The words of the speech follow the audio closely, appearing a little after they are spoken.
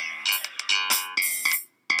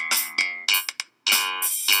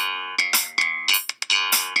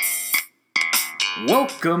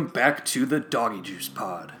Welcome back to the DoggyJuice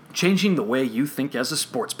pod, changing the way you think as a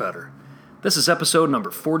sports bettor. This is episode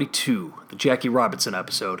number 42, the Jackie Robinson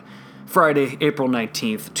episode, Friday, April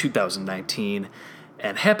 19th, 2019.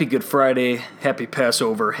 And happy Good Friday, happy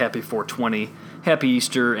Passover, happy 420, happy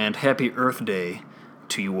Easter, and happy Earth Day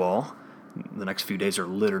to you all. The next few days are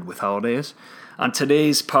littered with holidays. On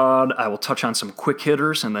today's pod, I will touch on some quick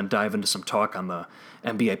hitters and then dive into some talk on the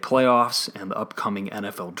NBA playoffs and the upcoming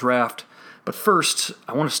NFL draft. But first,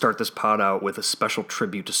 I want to start this pod out with a special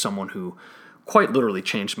tribute to someone who quite literally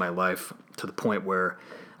changed my life to the point where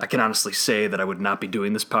I can honestly say that I would not be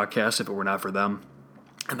doing this podcast if it were not for them.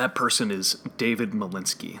 And that person is David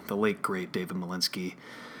Malinsky, the late, great David Malinsky.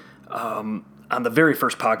 On the very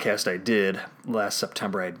first podcast I did last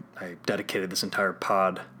September, I dedicated this entire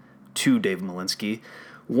pod to David Malinsky.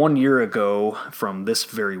 1 year ago from this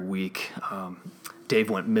very week, Dave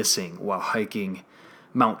went missing while hiking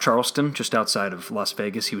Mount Charleston, just outside of Las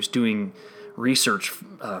Vegas. He was doing research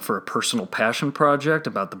for a personal passion project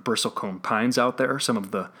about the bristlecone pines out there. Some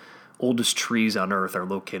of the oldest trees on Earth are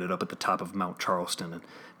located up at the top of Mount Charleston, and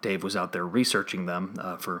Dave was out there researching them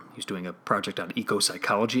he was doing a project on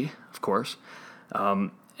eco-psychology, of course.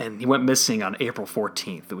 And he went missing on April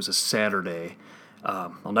 14th. It was a Saturday.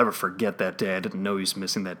 I'll never forget that day. I didn't know he was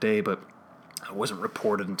missing that day, but it wasn't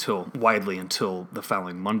reported widely until the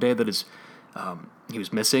following Monday that he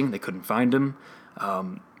was missing. They couldn't find him.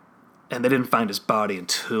 And they didn't find his body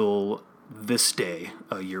until this day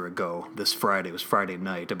a year ago, this Friday. It was Friday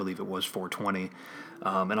night. I believe it was 420.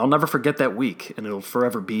 And I'll never forget that week, and it'll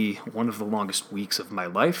forever be one of the longest weeks of my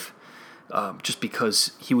life, just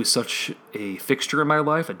because he was such a fixture in my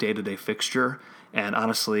life, a day-to-day fixture. And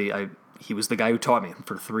honestly, he was the guy who taught me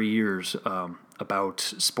for 3 years about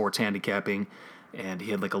sports handicapping, and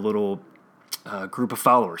he had like a little group of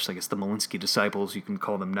followers, I guess the Malinsky disciples, you can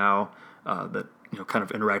call them now, that kind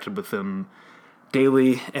of interacted with him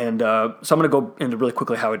daily. And so I'm going to go into really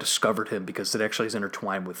quickly how I discovered him, because it actually is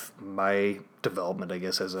intertwined with my development, I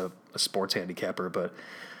guess, as a sports handicapper. But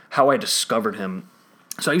how I discovered him,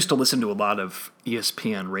 so I used to listen to a lot of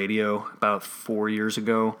ESPN radio about 4 years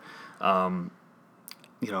ago, and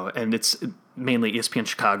it's mainly ESPN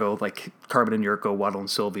Chicago, like Carmen and Yurko, Waddle and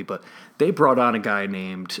Sylvie, but they brought on a guy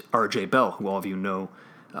named R.J. Bell, who all of you know.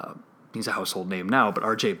 He's a household name now, but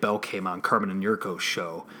R.J. Bell came on Carmen and Yurko's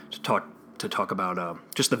show to talk about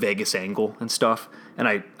just the Vegas angle and stuff, and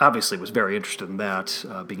I obviously was very interested in that,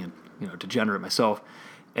 being a degenerate myself.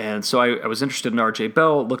 And so I was interested in R.J.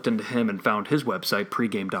 Bell, looked into him, and found his website,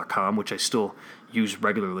 pregame.com, which I still use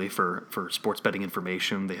regularly for sports betting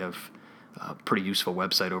information. They have a pretty useful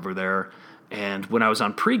website over there. And when I was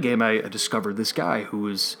on pregame, I discovered this guy who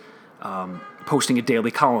was posting a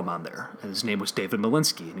daily column on there. And his name was David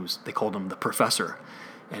Malinsky, and they called him the Professor.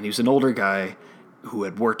 And he was an older guy who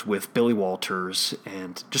had worked with Billy Walters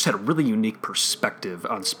and just had a really unique perspective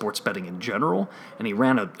on sports betting in general. And he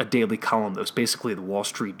ran a daily column that was basically the Wall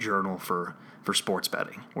Street Journal for sports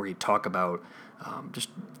betting, where he'd talk about just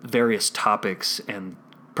various topics and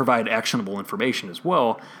provide actionable information as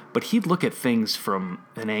well, but he'd look at things from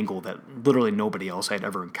an angle that literally nobody else I'd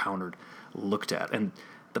ever encountered looked at. And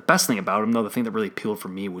the best thing about him, though, the thing that really appealed for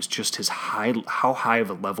me was just how high of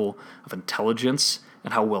a level of intelligence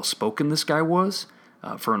and how well-spoken this guy was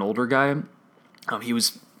for an older guy. He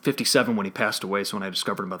was 57 when he passed away, so when I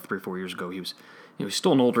discovered him about 3 or 4 years ago, he was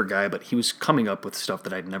still an older guy, but he was coming up with stuff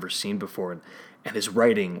that I'd never seen before, and his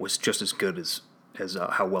writing was just as good as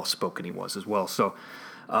how well-spoken he was as well. So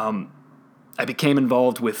I became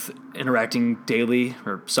involved with interacting daily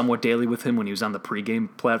or somewhat daily with him when he was on the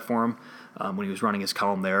pregame platform, when he was running his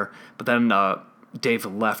column there. But then Dave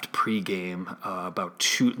left pregame about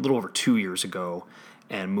a little over 2 years ago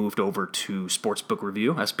and moved over to Sportsbook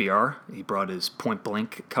Review, SBR. He brought his Point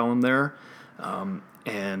Blank column there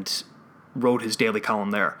and wrote his daily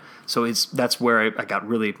column there. So that's where I got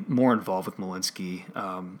really more involved with Malinsky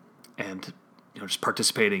and just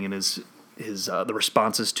participating in the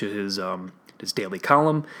responses to his daily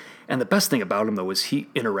column. And the best thing about him, though, is he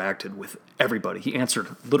interacted with everybody. He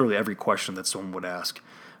answered literally every question that someone would ask.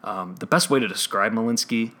 The best way to describe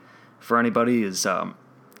Malinsky for anybody is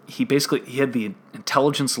he had the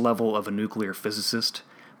intelligence level of a nuclear physicist,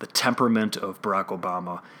 the temperament of Barack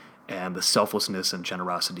Obama, and the selflessness and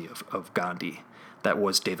generosity of Gandhi. That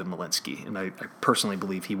was David Malinsky, and I personally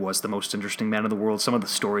believe he was the most interesting man in the world. Some of the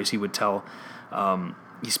stories he would tell,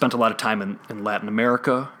 he spent a lot of time in Latin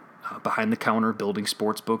America, behind the counter, building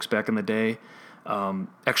sports books back in the day.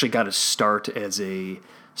 Actually got his start as a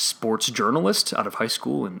sports journalist out of high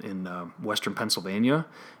school in Western Pennsylvania,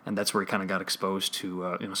 and that's where he kind of got exposed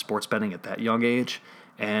to sports betting at that young age.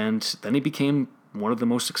 And then he became one of the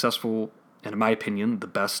most successful, and in my opinion, the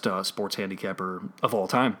best sports handicapper of all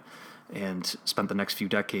time, and spent the next few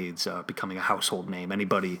decades becoming a household name.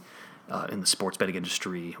 Anybody in the sports betting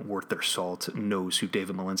industry worth their salt knows who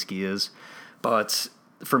David Malinsky is. But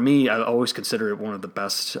for me, I always consider it one of the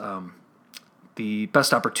best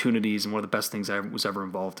opportunities, and one of the best things I was ever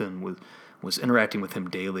involved in was interacting with him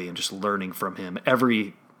daily and just learning from him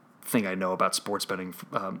everything I know about sports betting,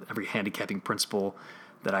 every handicapping principle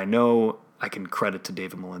that I know, I can credit to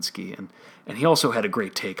David Malinsky. And he also had a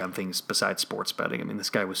great take on things besides sports betting. I mean, this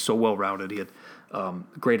guy was so well-rounded. He had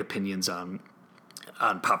great opinions on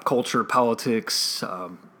pop culture, politics,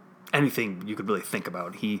 anything you could really think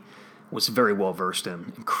about. He was very well-versed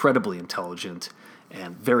in, incredibly intelligent,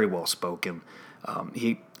 and very well-spoken.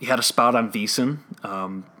 He had a spot on VSiN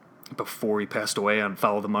before he passed away on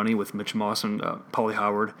Follow the Money with Mitch Moss and Paulie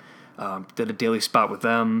Howard. Did a daily spot with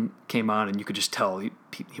them, came on, and you could just tell he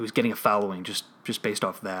was getting a following just based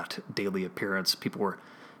off that daily appearance. People were,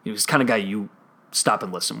 he's the kind of guy you stop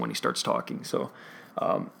and listen when he starts talking. So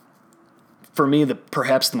for me,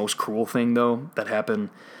 perhaps the most cruel thing, though, that happened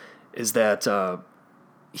is that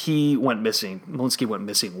Malinsky went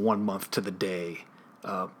missing 1 month to the day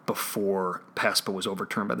before PASPA was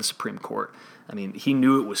overturned by the Supreme Court. I mean, he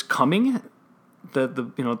knew it was coming, the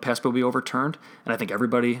PASPA would be overturned, and I think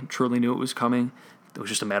everybody truly knew it was coming. It was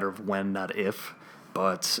just a matter of when, not if.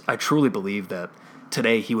 But I truly believe that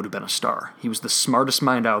today he would have been a star. He was the smartest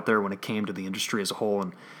mind out there when it came to the industry as a whole,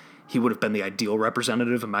 and he would have been the ideal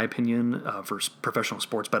representative, in my opinion, for professional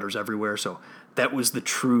sports bettors everywhere. So that was the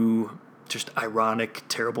true, just ironic,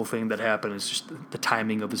 terrible thing that happened, is just the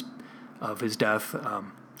timing of his death.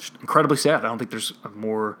 Just incredibly sad. I don't think there's a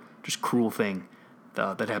more just cruel thing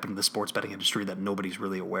that happened to the sports betting industry that nobody's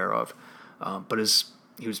really aware of. But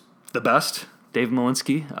he was the best, David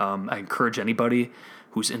Malinsky. I encourage anybody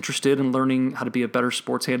who's interested in learning how to be a better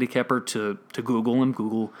sports handicapper to Google him.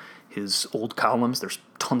 Google his old columns. There's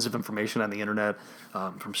tons of information on the internet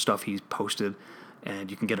from stuff he's posted, and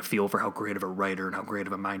you can get a feel for how great of a writer and how great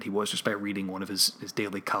of a mind he was just by reading one of his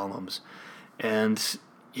daily columns. And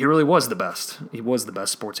he really was the best. He was the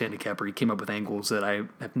best sports handicapper. He came up with angles that I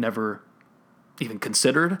have never even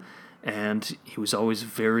considered, and he always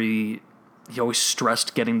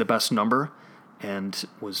stressed getting the best number and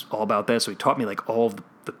was all about that. So he taught me like all of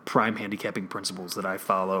the prime handicapping principles that I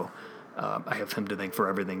follow. I have him to thank for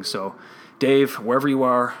everything. So Dave, wherever you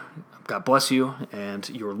are, God bless you, and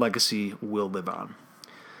your legacy will live on.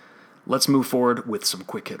 Let's move forward with some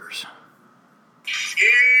quick hitters.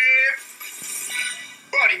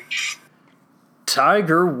 Buddy.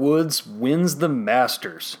 Tiger Woods wins the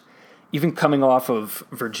Masters. Even coming off of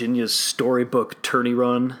Virginia's storybook tourney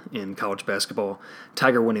run in college basketball,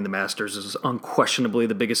 Tiger winning the Masters is unquestionably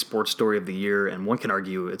the biggest sports story of the year, and one can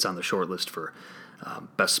argue it's on the short list for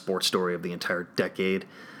best sports story of the entire decade.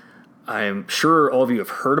 I'm sure all of you have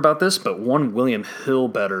heard about this, but one William Hill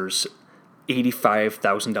bettor's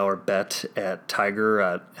 $85,000 bet at Tiger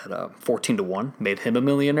at 14-1 made him a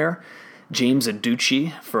millionaire. James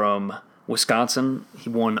Aducci from Wisconsin, he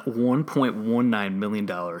won $1.19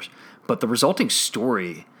 million. But the resulting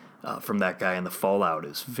story from that guy and the fallout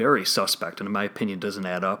is very suspect, and in my opinion doesn't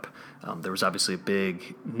add up. There was obviously a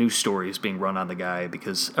big news stories being run on the guy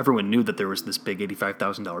because everyone knew that there was this big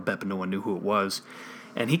 $85,000 bet, but no one knew who it was.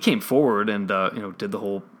 And he came forward and did the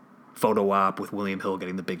whole photo op with William Hill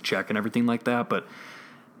getting the big check and everything like that. But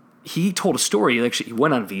he told a story. Actually, he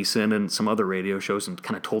went on VSiN and some other radio shows and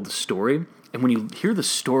kind of told the story. And when you hear the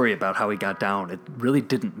story about how he got down, it really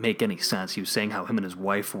didn't make any sense. He was saying how him and his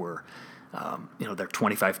wife were, they're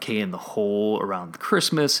 $25K in the hole around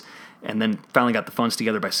Christmas, and then finally got the funds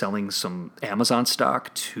together by selling some Amazon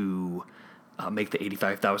stock to make the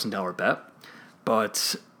 $85,000 bet.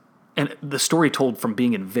 And the story told from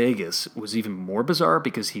being in Vegas was even more bizarre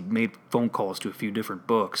because he made phone calls to a few different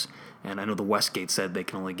books, and I know the Westgate said they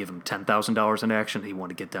can only give him $10,000 in action. He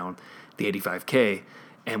wanted to get down the $85K.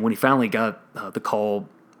 And when he finally got the call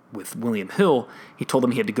with William Hill, he told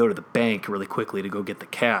him he had to go to the bank really quickly to go get the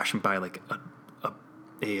cash and buy like a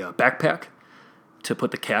backpack to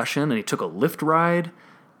put the cash in. And he took a Lyft ride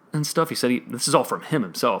and stuff. He said this is all from him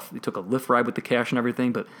himself. He took a Lyft ride with the cash and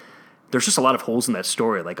everything. But there's just a lot of holes in that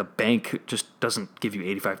story. Like a bank just doesn't give you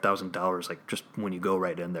 $85,000 like just when you go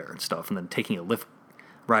right in there and stuff. And then taking a Lyft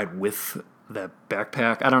ride with that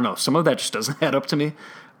backpack, I don't know. Some of that just doesn't add up to me.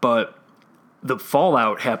 But the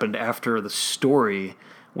fallout happened after the story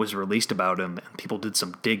was released about him, and people did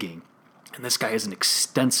some digging. And this guy has an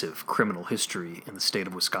extensive criminal history in the state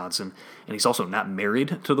of Wisconsin, and he's also not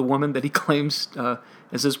married to the woman that he claims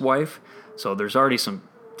is his wife. So there's already some,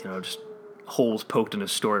 just holes poked in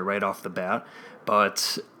his story right off the bat.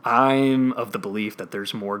 But I'm of the belief that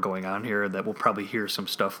there's more going on here, that we'll probably hear some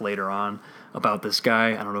stuff later on about this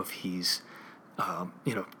guy. I don't know if he's,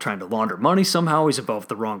 trying to launder money somehow. He's involved with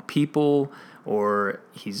the wrong people, or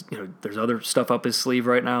he's, there's other stuff up his sleeve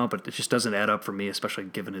right now, but it just doesn't add up for me, especially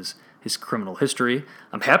given his criminal history.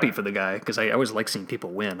 I'm happy for the guy because I always like seeing people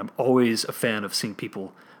win. I'm always a fan of seeing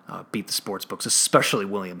people beat the sports books, especially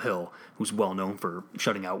William Hill, who's well known for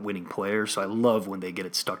shutting out winning players. So I love when they get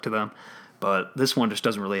it stuck to them. But this one just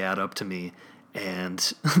doesn't really add up to me. And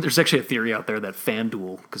there's actually a theory out there that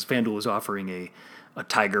FanDuel, because FanDuel is offering a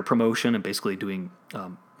Tiger promotion and basically doing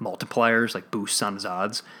multipliers, like boosts on his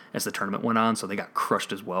odds as the tournament went on, so they got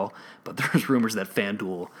crushed as well. But there's rumors that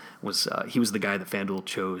FanDuel was the guy that FanDuel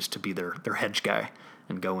chose to be their hedge guy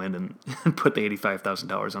and go in and put the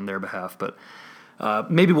 $85,000 on their behalf. But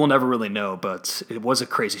maybe we'll never really know, but it was a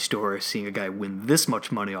crazy story seeing a guy win this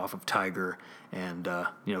much money off of Tiger, and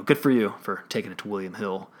good for you for taking it to William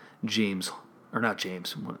Hill. What's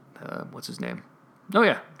his name? Oh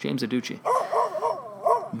yeah, James Aducci.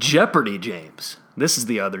 Jeopardy James. This is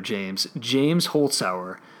the other James. James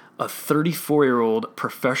Holzhauer, a 34-year-old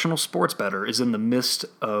professional sports bettor, is in the midst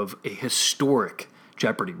of a historic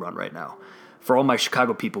Jeopardy run right now. For all my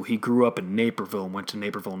Chicago people, he grew up in Naperville and went to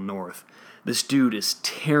Naperville North. This dude is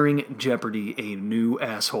tearing Jeopardy a new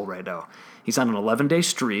asshole right now. He's on an 11-day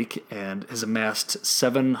streak and has amassed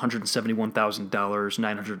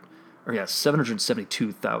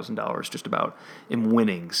 $772,000 just about in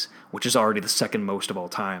winnings, which is already the second most of all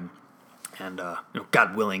time. And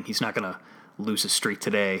God willing, he's not going to lose his streak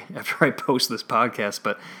today after I post this podcast,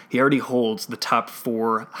 but he already holds the top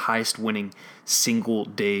 4 highest winning single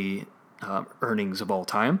day earnings of all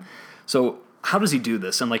time. So how does he do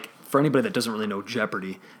this? And for anybody that doesn't really know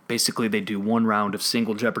Jeopardy, basically they do one round of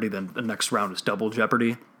single Jeopardy, then the next round is double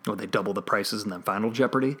Jeopardy, or they double the prices and then final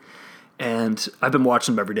Jeopardy. And I've been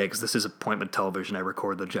watching him every day because this is appointment television. I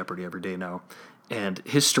record the Jeopardy every day now. And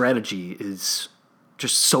his strategy is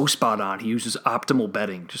just so spot on. He uses optimal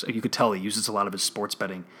betting. Just you could tell he uses a lot of his sports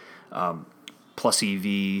betting, plus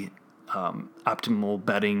EV, optimal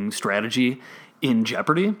betting strategy in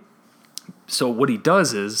Jeopardy. So what he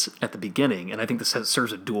does is, at the beginning, and I think this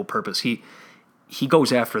serves a dual purpose, he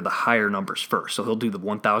goes after the higher numbers first. So he'll do the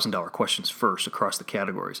 $1,000 questions first across the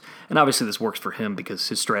categories. And obviously this works for him because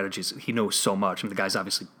his strategies, he knows so much. I mean, the guy's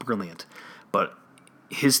obviously brilliant. But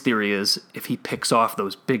his theory is if he picks off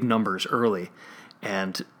those big numbers early,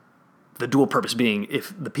 and the dual purpose being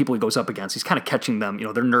if the people he goes up against, he's kind of catching them,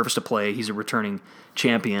 they're nervous to play. He's a returning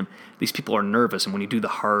champion. These people are nervous. And when you do the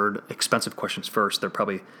hard, expensive questions first, you're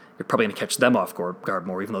probably going to catch them off guard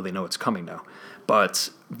more, even though they know it's coming now.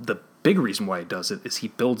 But the big reason why he does it is he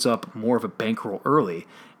builds up more of a bankroll early,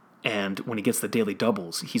 and when he gets the daily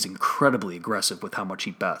doubles, he's incredibly aggressive with how much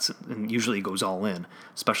he bets, and usually he goes all in,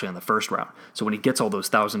 especially on the first round. So when he gets all those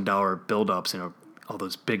 $1,000 buildups, all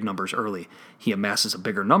those big numbers early, he amasses a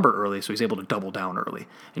bigger number early, so he's able to double down early.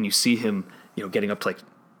 And you see him, getting up to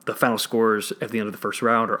the final scores at the end of the first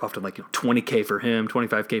round are often $20K for him,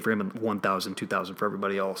 $25K for him, and $1,000, $2,000 for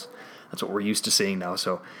everybody else. That's what we're used to seeing now.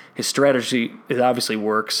 So his strategy, it obviously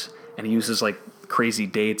works, and he uses crazy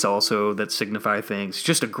dates also that signify things. He's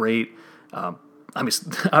just a great,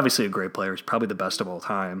 obviously a great player. He's probably the best of all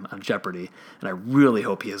time on Jeopardy, and I really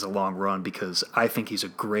hope he has a long run because I think he's a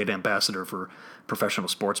great ambassador for professional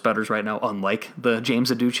sports bettors right now, unlike the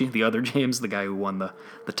James Aducci, the other James, the guy who won the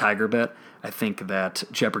Tiger bet. I think that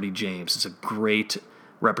Jeopardy James is a great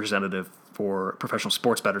representative for professional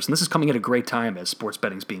sports bettors, and this is coming at a great time as sports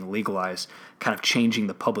betting is being legalized, kind of changing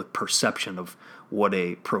the public perception of what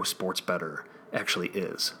a pro sports bettor actually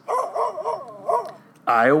is.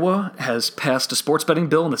 Iowa has passed a sports betting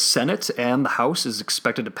bill in the Senate, and the House is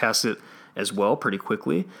expected to pass it as well pretty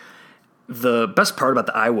quickly. The best part about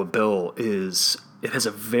the Iowa bill is it has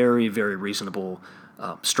a very, very reasonable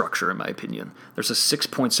structure, in my opinion. There's a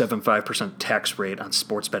 6.75% tax rate on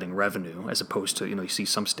sports betting revenue, as opposed to, you see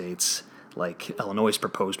some states like Illinois'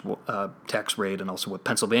 proposed tax rate and also what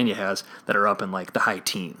Pennsylvania has that are up in the high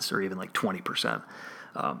teens or even 20%.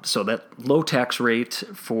 So that low tax rate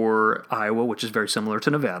for Iowa, which is very similar to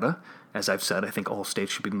Nevada, as I've said, I think all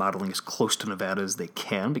states should be modeling as close to Nevada as they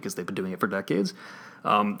can because they've been doing it for decades.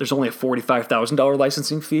 There's only a $45,000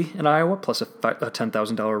 licensing fee in Iowa, plus a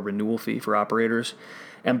 $10,000 renewal fee for operators.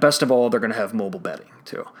 And best of all, they're going to have mobile betting,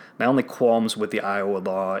 too. My only qualms with the Iowa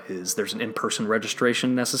law is there's an in-person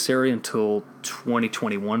registration necessary until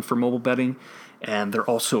 2021 for mobile betting, and they're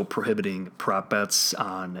also prohibiting prop bets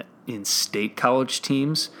on in-state college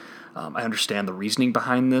teams. I understand the reasoning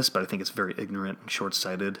behind this, but I think it's very ignorant and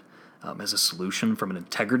short-sighted. as a solution from an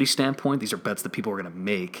integrity standpoint. These are bets that people are going to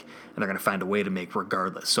make, and they're going to find a way to make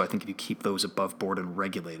regardless. So I think if you keep those above board and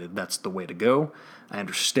regulated, that's the way to go. I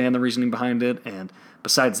understand the reasoning behind it, and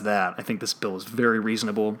besides that, I think this bill is very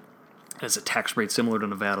reasonable. It has a tax rate similar to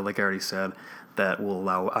Nevada, like I already said, that will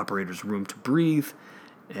allow operators room to breathe.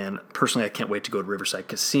 And personally, I can't wait to go to Riverside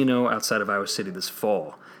Casino outside of Iowa City this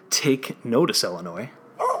fall. Take notice, Illinois.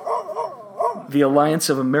 The Alliance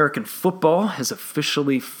of American Football has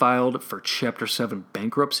officially filed for Chapter 7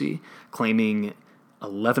 bankruptcy, claiming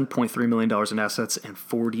 $11.3 million in assets and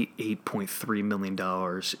 $48.3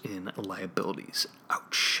 million in liabilities.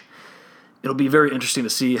 Ouch. It'll be very interesting to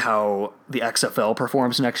see how the XFL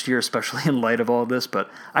performs next year, especially in light of all this, but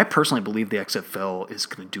I personally believe the XFL is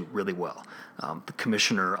going to do really well. The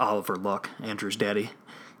commissioner, Oliver Luck, Andrew's daddy,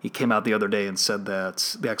 he came out the other day and said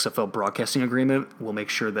that the XFL broadcasting agreement will make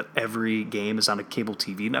sure that every game is on a cable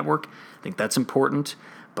TV network. I think that's important,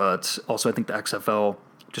 but also I think the XFL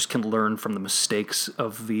just can learn from the mistakes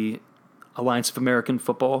of the Alliance of American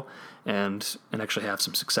Football and actually have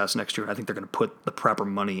some success next year. And I think they're going to put the proper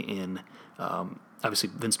money in. Obviously,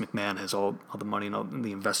 Vince McMahon has all the money and all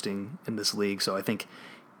the investing in this league, so I think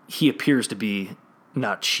he appears to be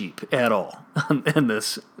not cheap at all in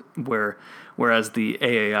this, whereas the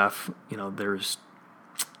AAF, there's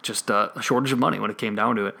just a shortage of money when it came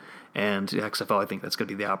down to it, and the XFL, I think that's going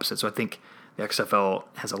to be the opposite. So I think the XFL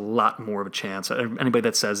has a lot more of a chance. Anybody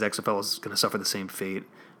that says the XFL is going to suffer the same fate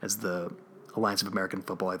as the Alliance of American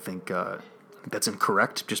Football, I think that's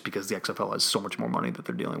incorrect, just because the XFL has so much more money that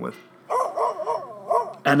they're dealing with.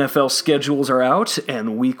 NFL schedules are out,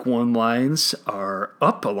 and Week 1 lines are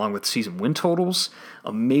up, along with season win totals.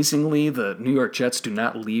 Amazingly, the New York Jets do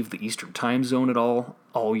not leave the Eastern time zone at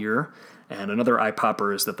all year. And another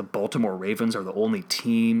eye-popper is that the Baltimore Ravens are the only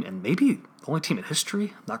team, and maybe the only team in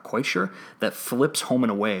history, I'm not quite sure, that flips home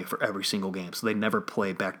and away for every single game. So they never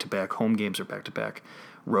play back-to-back home games or back-to-back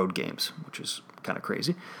road games, which is kind of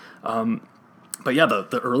crazy. But yeah,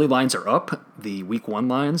 the early lines are up. The Week 1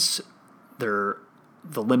 lines,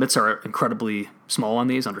 the limits are incredibly small on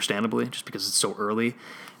these, understandably, just because it's so early.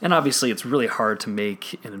 And obviously, it's really hard to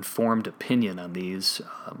make an informed opinion on these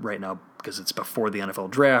right now because it's before the NFL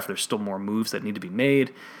draft. There's still more moves that need to be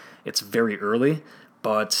made. It's very early.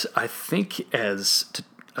 But I think as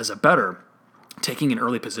a bettor, taking an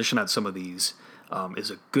early position on some of these is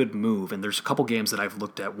a good move. And there's a couple games that I've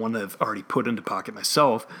looked at, one that I've already put into pocket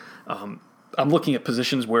myself. I'm looking at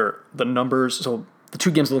positions where the numbers... So the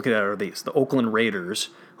two games I'm looking at are these: the Oakland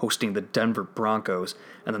Raiders hosting the Denver Broncos,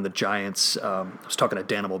 and then the Giants. I was talking to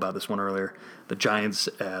Danimal about this one earlier. The Giants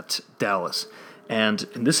at Dallas. And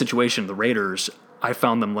in this situation, the Raiders, I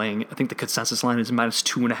found them laying, I think the consensus line is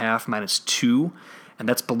 -2.5, -2, and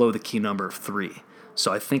that's below the key number of 3.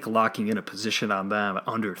 So I think locking in a position on them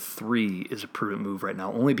under 3 is a prudent move right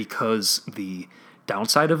now, only because the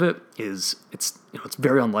downside of it is it's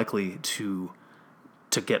very unlikely to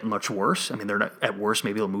get much worse. I mean, they're not, at worst,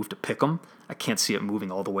 maybe they'll move to pick 'em. I can't see it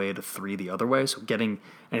moving all the way to 3 the other way. So getting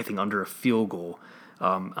anything under a field goal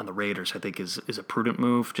on the Raiders, I think, is a prudent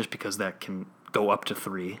move, just because that can go up to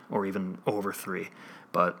 3 or even over 3.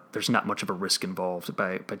 But there's not much of a risk involved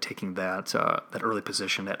by taking that early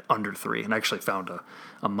position at under 3. And I actually found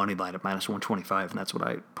a money line at -125, and that's what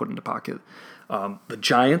I put into pocket. The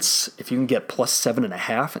Giants, if you can get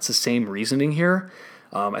 +7.5, it's the same reasoning here.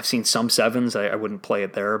 I've seen some 7s. I wouldn't play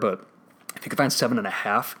it there, but if you can find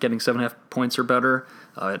 7.5, getting 7.5 points or better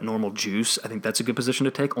at normal juice, I think that's a good position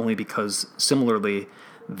to take, only because similarly,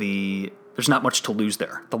 there's not much to lose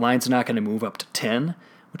there. The line's not going to move up to 10,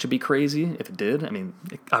 which would be crazy if it did. I mean,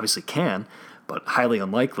 it obviously can, but highly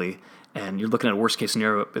unlikely. And you're looking at a worst-case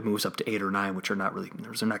scenario, it moves up to 8 or 9, which are not really,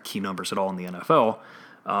 those are not key numbers at all in the NFL.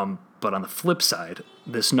 But on the flip side,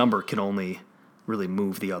 this number can only really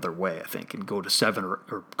move the other way, I think, and go to 7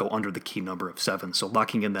 or go under the key number of 7. So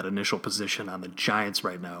locking in that initial position on the Giants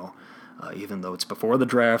right now, even though it's before the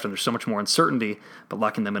draft and there's so much more uncertainty, but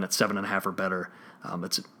locking them in at 7.5 or better,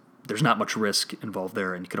 there's not much risk involved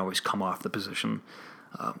there, and you can always come off the position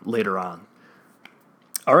later on.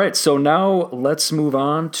 All right, so now let's move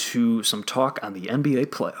on to some talk on the NBA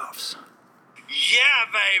playoffs. Yeah,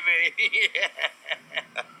 baby!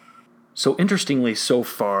 Yeah. So interestingly, so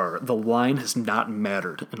far, the line has not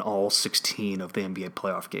mattered in all 16 of the NBA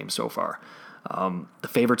playoff games so far. The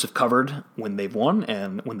favorites have covered when they've won,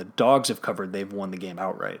 and when the dogs have covered, they've won the game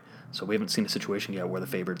outright. So we haven't seen a situation yet where the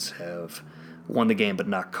favorites have won the game but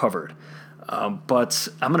not covered. But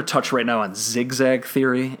I'm going to touch right now on zigzag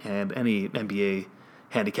theory, and any NBA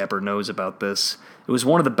handicapper knows about this. It was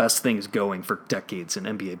one of the best things going for decades in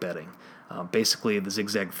NBA betting. Basically, the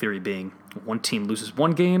zigzag theory being one team loses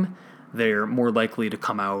one game, they're more likely to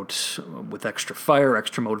come out with extra fire,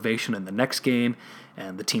 extra motivation in the next game,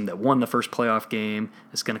 and the team that won the first playoff game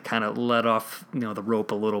is going to kind of let off the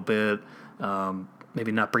rope a little bit,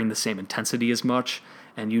 maybe not bring the same intensity as much,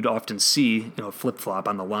 and you'd often see a flip-flop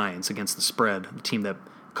on the lines against the spread. The team that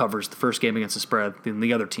covers the first game against the spread, then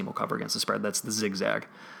the other team will cover against the spread. That's the zigzag.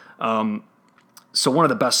 So one of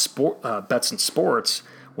the best bets in sports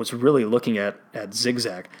was really looking at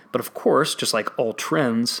zigzag. But of course, just like all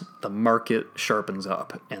trends, the market sharpens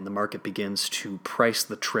up and the market begins to price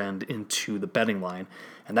the trend into the betting line.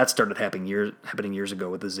 And that started happening years ago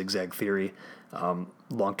with the zigzag theory.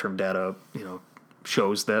 Long-term data,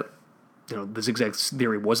 shows that the zigzag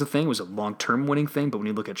theory was a thing. It was a long-term winning thing. But when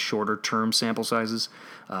you look at shorter-term sample sizes,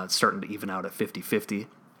 it's starting to even out at 50-50.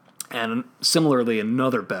 And similarly,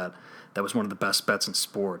 another bet that was one of the best bets in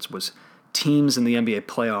sports was teams in the NBA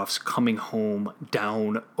playoffs coming home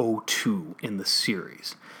down 0-2 in the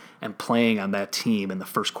series and playing on that team in the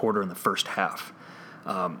first quarter and the first half.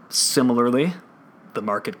 Similarly, the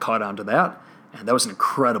market caught on to that, and that was an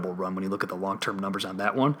incredible run when you look at the long-term numbers on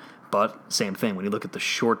that one. But same thing, when you look at the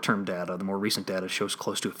short-term data, the more recent data shows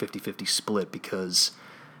close to a 50-50 split because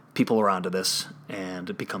people are onto this, and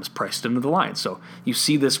it becomes priced into the line. So you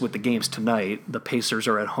see this with the games tonight. The Pacers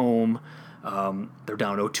are at home. They're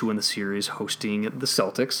down 0-2 in the series, hosting the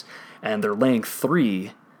Celtics, and they're laying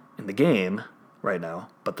 3 in the game right now,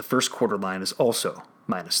 but the first quarter line is also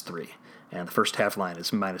 -3, and the first half line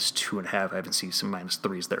is -2.5. I even see some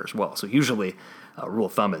 -3s there as well. So usually, rule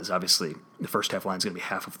of thumb is obviously the first half line is going to be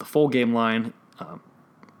half of the full game line,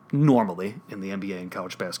 normally in the NBA and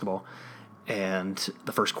college basketball, and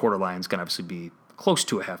the first quarter line is going to obviously be close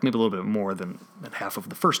to a half, maybe a little bit more than half of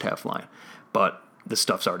the first half line, but this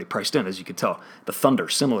stuff's already priced in, as you can tell. The Thunder,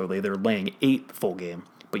 similarly, they're laying 8 full game,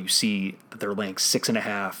 but you see that they're laying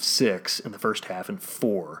 6.5, 6 in the first half, and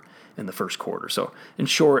 4 in the first quarter. So, in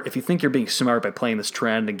short, if you think you're being smart by playing this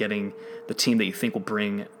trend and getting the team that you think will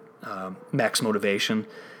bring max motivation,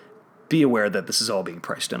 be aware that this is all being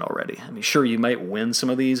priced in already. I mean, sure, you might win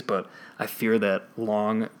some of these, but I fear that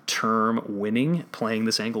long-term winning, playing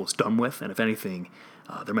this angle, is done with, and if anything,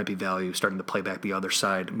 there might be value starting to play back the other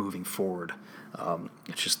side moving forward.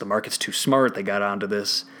 It's just the market's too smart. They got onto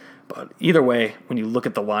this. But either way, when you look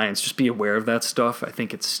at the lines, just be aware of that stuff. I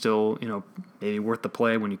think it's still, maybe worth the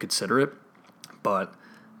play when you consider it. But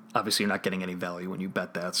obviously you're not getting any value when you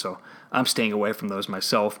bet that. So I'm staying away from those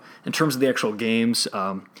myself. In terms of the actual games,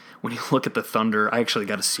 when you look at the Thunder, I actually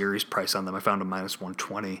got a series price on them. I found a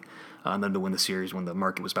 -120 on them to win the series when the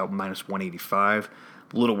market was about -185.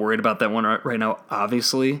 A little worried about that one right now,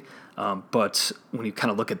 obviously. But when you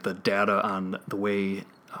kind of look at the data on the way,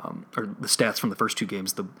 or the stats from the first 2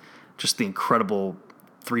 games, just the incredible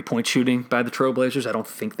three-point shooting by the Trailblazers, I don't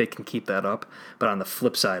think they can keep that up. But on the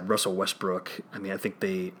flip side, Russell Westbrook, I think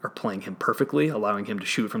they are playing him perfectly, allowing him to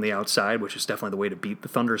shoot from the outside, which is definitely the way to beat the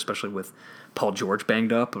Thunder, especially with Paul George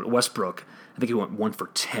banged up. But Westbrook, I think he went 1 for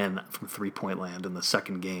 10 from three-point land in the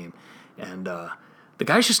second game. And the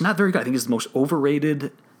guy's just not very good. I think he's the most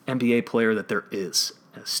overrated NBA player that there is.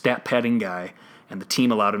 A stat padding guy, and the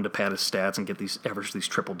team allowed him to pad his stats and average these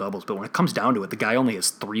triple doubles. But when it comes down to it, the guy only has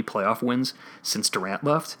 3 playoff wins since Durant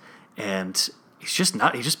left, and he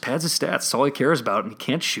just pads his stats. That's all he cares about, and he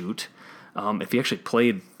can't shoot. If he actually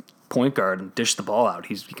played point guard and dished the ball out,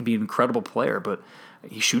 he can be an incredible player, but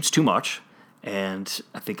he shoots too much. And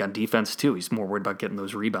I think on defense, too, he's more worried about getting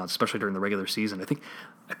those rebounds, especially during the regular season. I think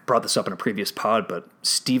I brought this up in a previous pod, but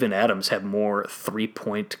Steven Adams had more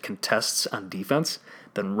three-point contests on defense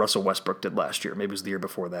than Russell Westbrook did last year. Maybe it was the year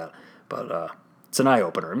before that. But it's an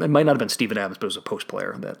eye-opener. It might not have been Steven Adams, but it was a post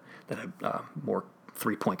player that had more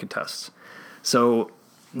three-point contests. So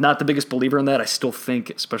not the biggest believer in that. I still think,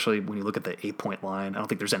 especially when you look at the 8-point line, I don't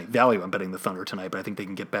think there's any value on betting the Thunder tonight, but I think they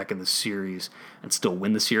can get back in the series and still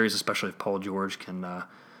win the series, especially if Paul George can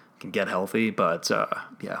get healthy. But,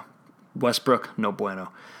 Westbrook, no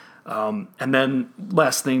bueno. And then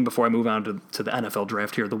last thing before I move on to the NFL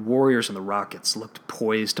draft here, the Warriors and the Rockets looked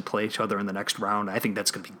poised to play each other in the next round. I think that's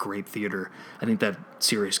going to be great theater. I think that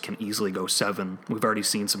series can easily go 7. We've already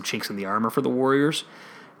seen some chinks in the armor for the Warriors,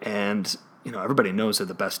 and everybody knows they're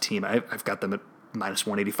the best team. I've got them at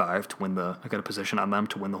 -185 to win I got a position on them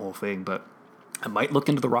to win the whole thing, but I might look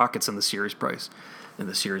into the Rockets in the series price in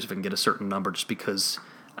the series if I can get a certain number, just because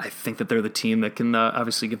I think that they're the team that can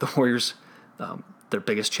obviously give the Warriors their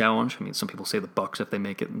biggest challenge. I mean, some people say the Bucks if they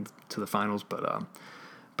make it to the finals, but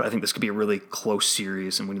I think this could be a really close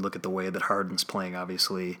series. And when you look at the way that Harden's playing,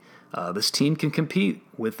 obviously, this team can compete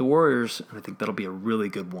with the Warriors, and I think that'll be a really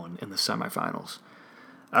good one in the semifinals.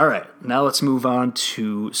 All right, now let's move on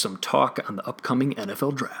to some talk on the upcoming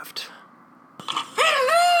NFL draft.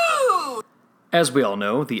 Hello! As we all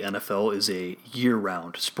know, the NFL is a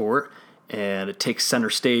year-round sport, and it takes center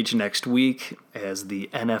stage next week as the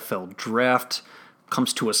NFL draft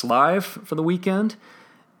comes to us live for the weekend.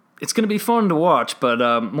 It's going to be fun to watch, but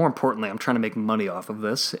more importantly, I'm trying to make money off of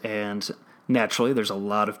this, and naturally, there's a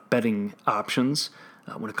lot of betting options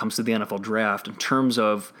when it comes to the NFL draft. In terms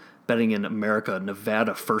of betting in America,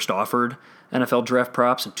 Nevada first offered NFL draft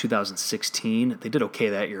props in 2016. They did okay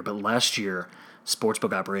that year, but last year,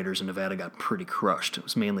 sportsbook operators in Nevada got pretty crushed. It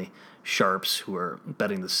was mainly sharps who are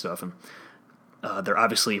betting this stuff, and they're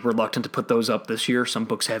obviously reluctant to put those up this year. Some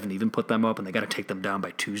books haven't even put them up, and they got to take them down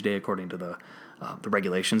by Tuesday, according to the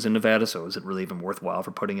regulations in Nevada. So is it really even worthwhile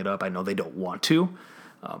for putting it up? I know they don't want to,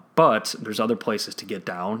 but there's other places to get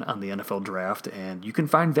down on the NFL draft, and you can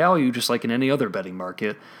find value just like in any other betting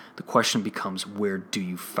market. The question becomes, where do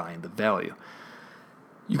you find the value?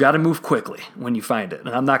 You got to move quickly when you find it. And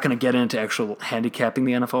I'm not going to get into actual handicapping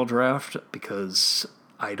the NFL draft because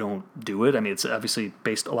I don't do it. I mean, it's obviously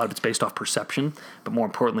a lot of it's based off perception, but more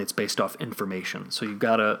importantly, it's based off information. So you've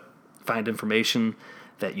got to find information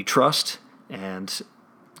that you trust and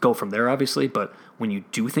go from there, obviously. But when you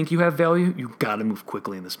do think you have value, you've got to move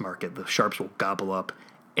quickly in this market. The sharps will gobble up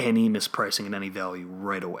any mispricing and any value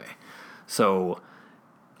right away. So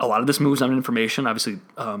a lot of this moves on information. Obviously,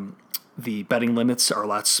 the betting limits are a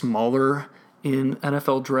lot smaller in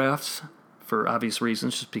NFL drafts for obvious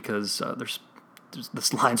reasons, just because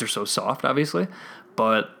the lines are so soft, obviously.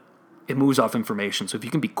 But it moves off information. So if you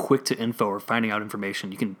can be quick to info or finding out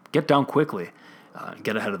information, you can get down quickly and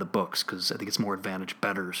get ahead of the books, because I think it's more advantage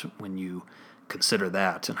bettors when you consider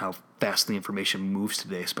that and how fast the information moves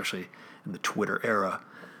today, especially in the Twitter era.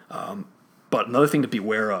 But another thing to be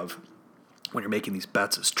aware of when you're making these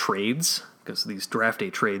bets is trades, because these draft day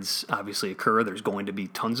trades obviously occur. There's going to be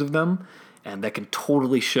tons of them, and that can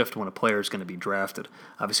totally shift when a player is going to be drafted.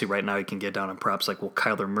 Obviously, right now you can get down on props like, will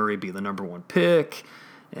Kyler Murray be the number one pick,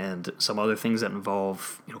 and some other things that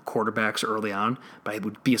involve quarterbacks early on. But I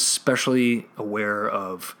would be especially aware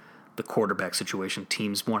of the quarterback situation,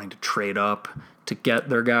 teams wanting to trade up to get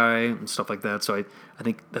their guy and stuff like that. So I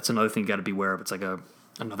think that's another thing you got to be aware of. It's like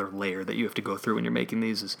another layer that you have to go through when you're making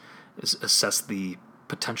these is assess the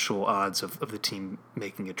potential odds of the team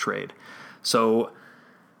making a trade. So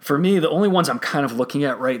for me, the only ones I'm kind of looking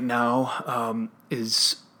at right now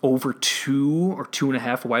is over 2 or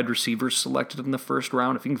 2.5 wide receivers selected in the first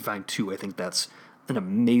round. If you can find 2, I think that's an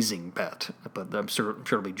amazing bet. But I'm sure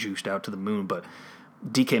it'll be juiced out to the moon. But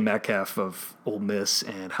DK Metcalf of Ole Miss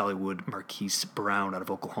and Hollywood Marquise Brown out of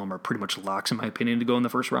Oklahoma are pretty much locks, in my opinion, to go in the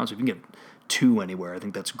first round. So if you can get 2 anywhere, I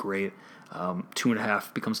think that's great.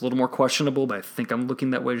 2.5 becomes a little more questionable, but I think I'm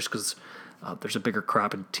looking that way just because there's a bigger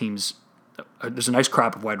crop and teams. There's a nice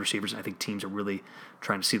crop of wide receivers, and I think teams are really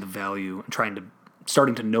trying to see the value and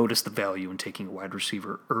starting to notice the value in taking a wide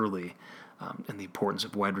receiver early, and the importance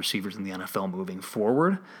of wide receivers in the NFL moving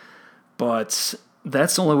forward. But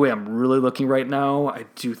that's the only way I'm really looking right now. I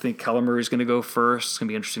do think Kyler Murray is going to go first. It's going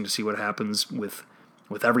to be interesting to see what happens with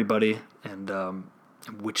everybody and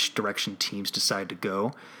which direction teams decide to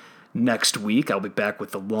go. Next week, I'll be back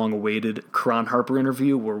with the long-awaited Cron Harper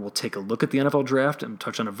interview where we'll take a look at the NFL draft and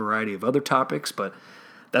touch on a variety of other topics, but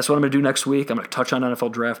that's what I'm going to do next week. I'm going to touch on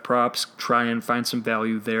NFL draft props, try and find some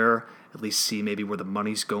value there, at least see maybe where the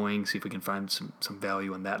money's going, see if we can find some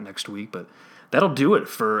value in that next week. But that'll do it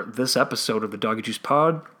for this episode of the Doggy Juice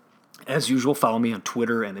Pod. As usual, follow me on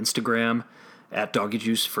Twitter and Instagram at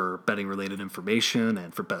DoggyJuice for betting-related information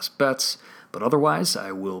and for best bets. But otherwise,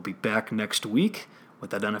 I will be back next week with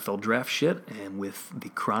that NFL draft shit and with the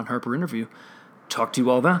Cron Harper interview. Talk to you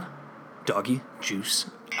all then. Doggy Juice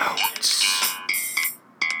out.